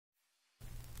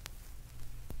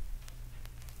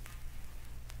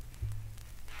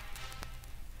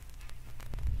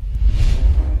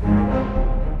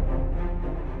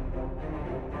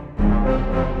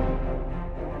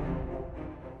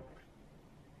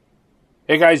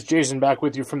Hey guys, Jason back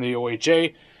with you from the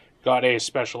OHA. Got a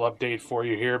special update for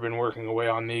you here. Been working away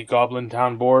on the Goblin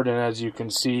Town board, and as you can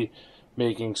see,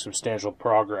 making substantial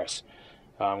progress.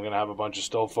 I'm going to have a bunch of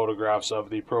still photographs of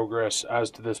the progress as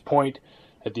to this point.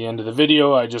 At the end of the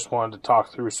video, I just wanted to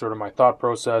talk through sort of my thought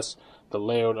process, the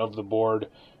layout of the board,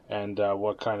 and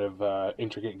what kind of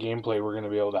intricate gameplay we're going to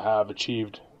be able to have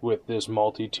achieved with this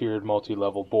multi-tiered,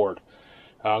 multi-level board.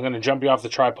 I'm going to jump you off the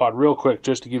tripod real quick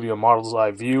just to give you a model's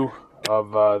eye view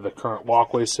of the current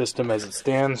walkway system as it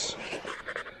stands.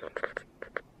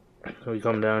 So we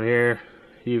come down here,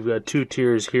 you've got two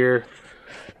tiers here.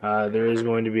 There is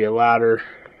going to be a ladder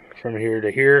from here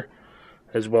to here,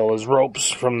 as well as ropes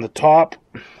from the top.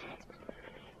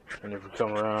 And if we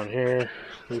come around here,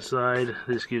 this side,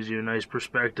 this gives you a nice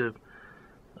perspective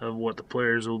of what the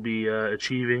players will be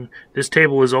achieving. This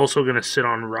table is also going to sit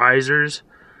on risers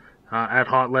at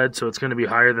Hotlead, so it's going to be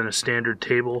higher than a standard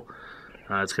table.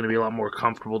 It's going to be a lot more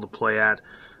comfortable to play at,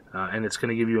 and it's going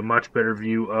to give you a much better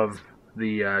view of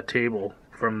the table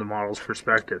from the model's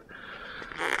perspective.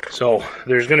 So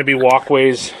there's going to be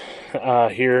walkways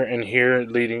here and here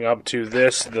leading up to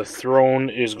this. The throne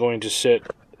is going to sit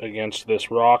against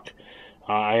this rock.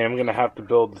 I am going to have to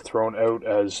build the throne out,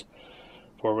 as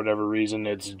for whatever reason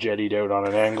it's jettied out on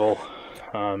an angle.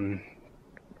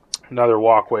 Another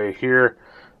walkway here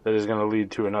that is going to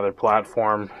lead to another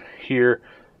platform here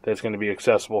that's going to be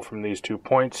accessible from these 2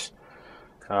 points.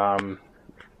 I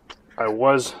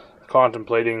was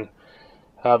contemplating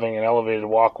having an elevated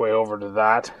walkway over to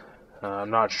that. I'm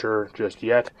not sure just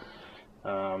yet.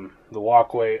 The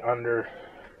walkway under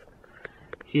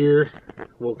here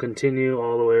will continue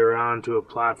all the way around to a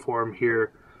platform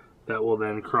here that will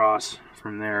then cross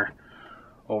from there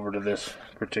over to this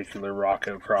particular rock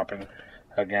outcropping.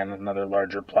 Again, another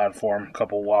larger platform, a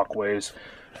couple walkways,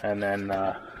 and then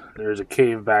there's a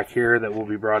cave back here that will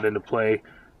be brought into play.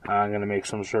 I'm going to make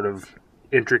some sort of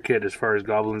intricate, as far as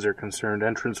goblins are concerned,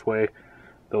 entranceway.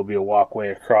 There'll be a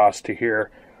walkway across to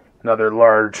here. Another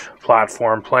large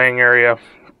platform playing area.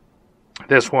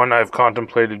 This one I've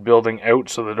contemplated building out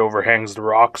so that it overhangs the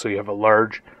rock, so you have a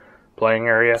large playing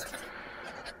area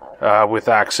with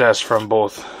access from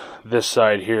both this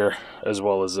side here as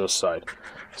well as this side.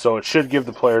 So it should give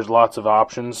the players lots of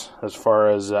options as far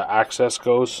as access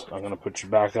goes. I'm going to put you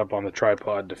back up on the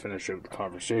tripod to finish out the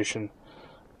conversation.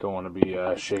 Don't want to be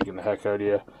shaking the heck out of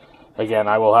you. Again,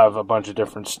 I will have a bunch of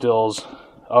different stills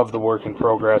of the work in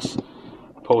progress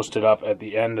posted up at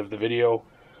the end of the video.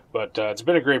 But it's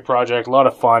been a great project, a lot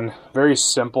of fun, very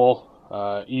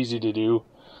simple, easy to do.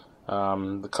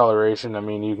 The coloration, I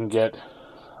mean, you can get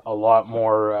a lot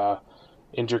more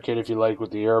intricate if you like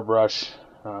with the airbrush.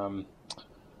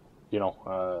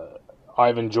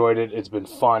 I've enjoyed it. It's been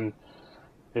fun.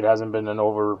 It hasn't been an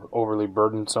overly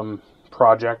burdensome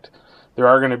project. There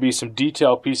are going to be some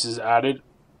detail pieces added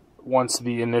once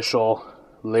the initial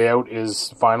layout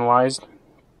is finalized.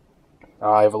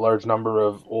 I have a large number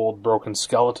of old broken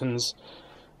skeletons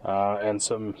and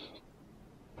some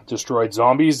destroyed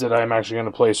zombies that I'm actually going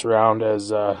to place around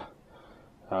as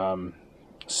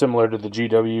similar to the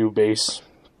GW base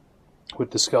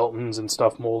with the skeletons and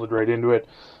stuff molded right into it.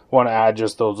 I want to add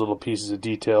just those little pieces of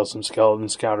detail, some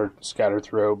skeletons scattered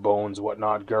throughout, bones,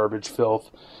 whatnot, garbage,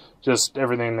 filth, just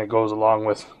everything that goes along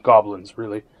with goblins,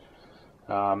 really.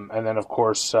 And then, of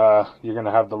course, you're going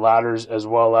to have the ladders as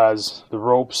well as the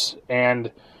ropes,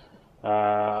 and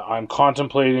I'm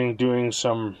contemplating doing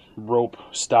some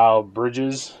rope-style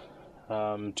bridges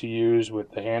to use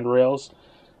with the handrails.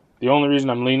 The only reason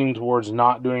I'm leaning towards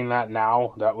not doing that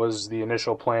now, that was the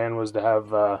initial plan, was to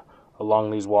have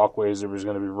along these walkways there was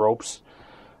going to be ropes.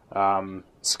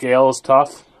 Scale is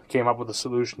tough. Came up with a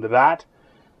solution to that.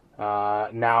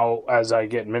 Now, as I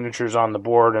get miniatures on the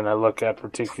board and I look at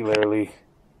particularly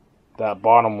that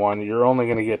bottom one, you're only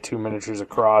going to get 2 miniatures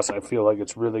across. I feel like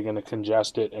it's really going to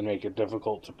congest it and make it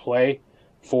difficult to play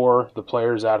for the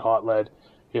players at Hotlead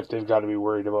if they've got to be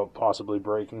worried about possibly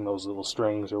breaking those little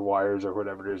strings or wires or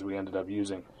whatever it is we ended up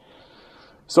using.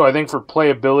 So I think for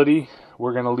playability,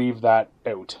 we're going to leave that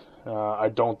out. I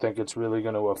don't think it's really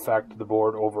going to affect the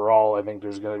board overall. I think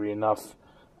there's going to be enough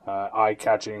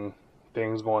eye-catching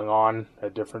things going on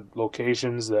at different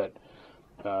locations that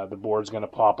the board's going to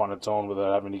pop on its own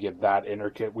without having to get that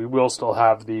intricate. We will still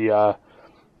have the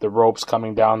ropes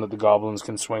coming down that the goblins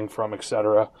can swing from,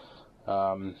 etc.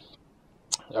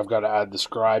 I've got to add the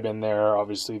scribe in there.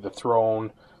 Obviously, the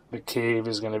throne, the cave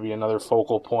is going to be another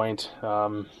focal point.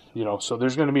 So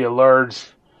there's going to be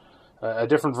a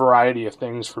different variety of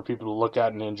things for people to look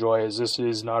at and enjoy, as this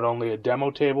is not only a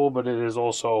demo table, but it is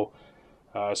also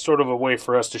sort of a way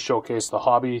for us to showcase the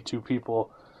hobby to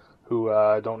people who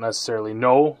don't necessarily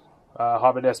know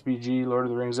Hobbit SBG, Lord of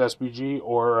the Rings SBG,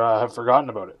 or have forgotten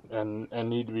about it and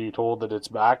need to be told that it's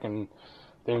back and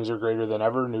things are greater than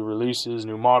ever. New releases,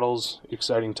 new models,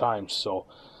 exciting times. So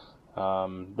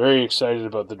very excited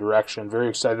about the direction, very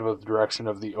excited about the direction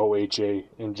of the OHA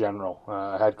in general.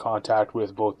 I had contact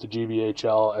with both the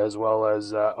GBHL as well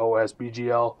as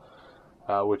OSBGL,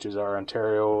 which is our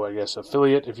Ontario, I guess,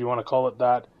 affiliate, if you want to call it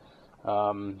that.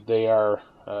 They are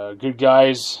good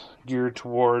guys, geared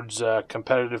towards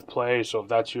competitive play, so if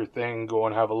that's your thing, go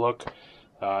and have a look.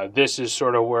 This is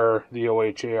sort of where the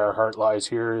OHA, our heart lies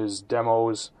here, is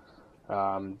demos,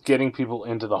 getting people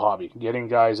into the hobby, getting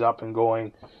guys up and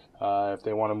going. If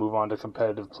they want to move on to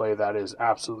competitive play, that is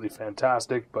absolutely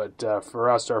fantastic, but for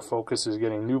us, our focus is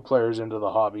getting new players into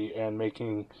the hobby and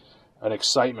making an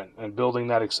excitement and building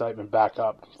that excitement back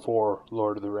up for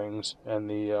Lord of the Rings and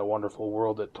the wonderful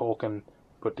world that Tolkien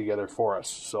put together for us.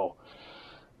 So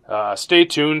stay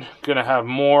tuned. Going to have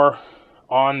more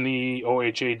on the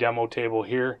OHA demo table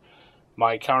here.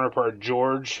 My counterpart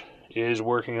George is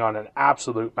working on an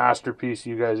absolute masterpiece.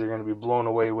 You guys are going to be blown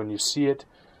away when you see it.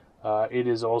 It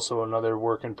is also another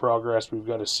work in progress. We've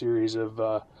got a series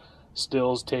of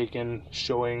stills taken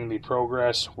showing the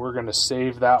progress. We're going to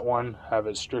save that one, have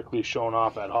it strictly shown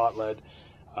off at Hotlead.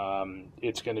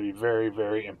 It's going to be very,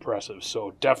 very impressive.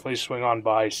 So definitely swing on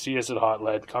by, see us at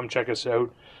Hotlead, come check us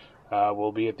out.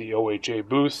 We'll be at the OHA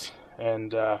booth,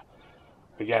 and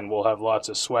again, we'll have lots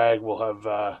of swag. We'll have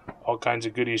all kinds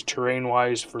of goodies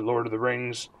terrain-wise for Lord of the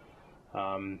Rings.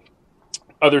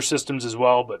 Other systems as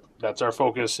well, but that's our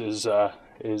focus, is the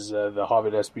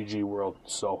Hobbit SBG world.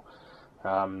 So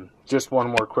just one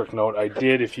more quick note. I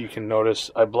did, if you can notice,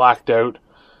 I blacked out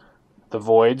the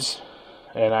voids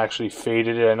and actually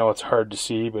faded it. I know it's hard to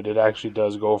see, but it actually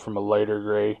does go from a lighter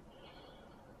gray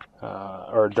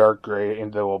or a dark gray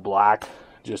into a black,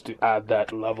 just to add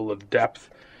that level of depth,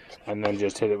 and then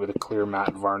just hit it with a clear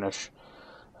matte varnish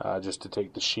just to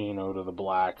take the sheen out of the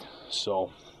black.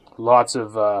 So lots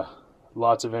of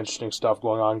interesting stuff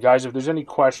going on. Guys, if there's any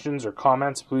questions or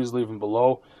comments, please leave them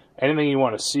below. Anything you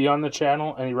want to see on the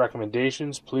channel, any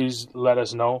recommendations, please let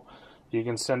us know. You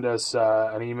can send us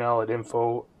an email at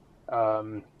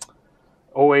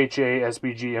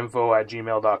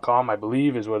ohasbginfo@gmail.com, I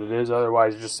believe is what it is.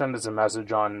 Otherwise, just send us a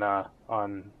message on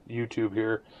YouTube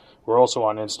here. We're also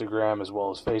on Instagram as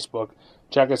well as Facebook.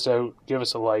 Check us out. Give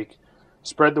us a like.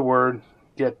 Spread the word.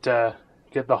 Get the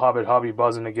Hobbit hobby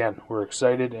buzzing again. We're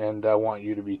excited, and I want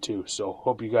you to be too. So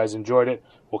hope you guys enjoyed it.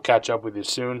 We'll catch up with you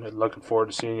soon, and looking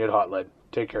forward to seeing you at Hotlead.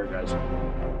 Take care, guys.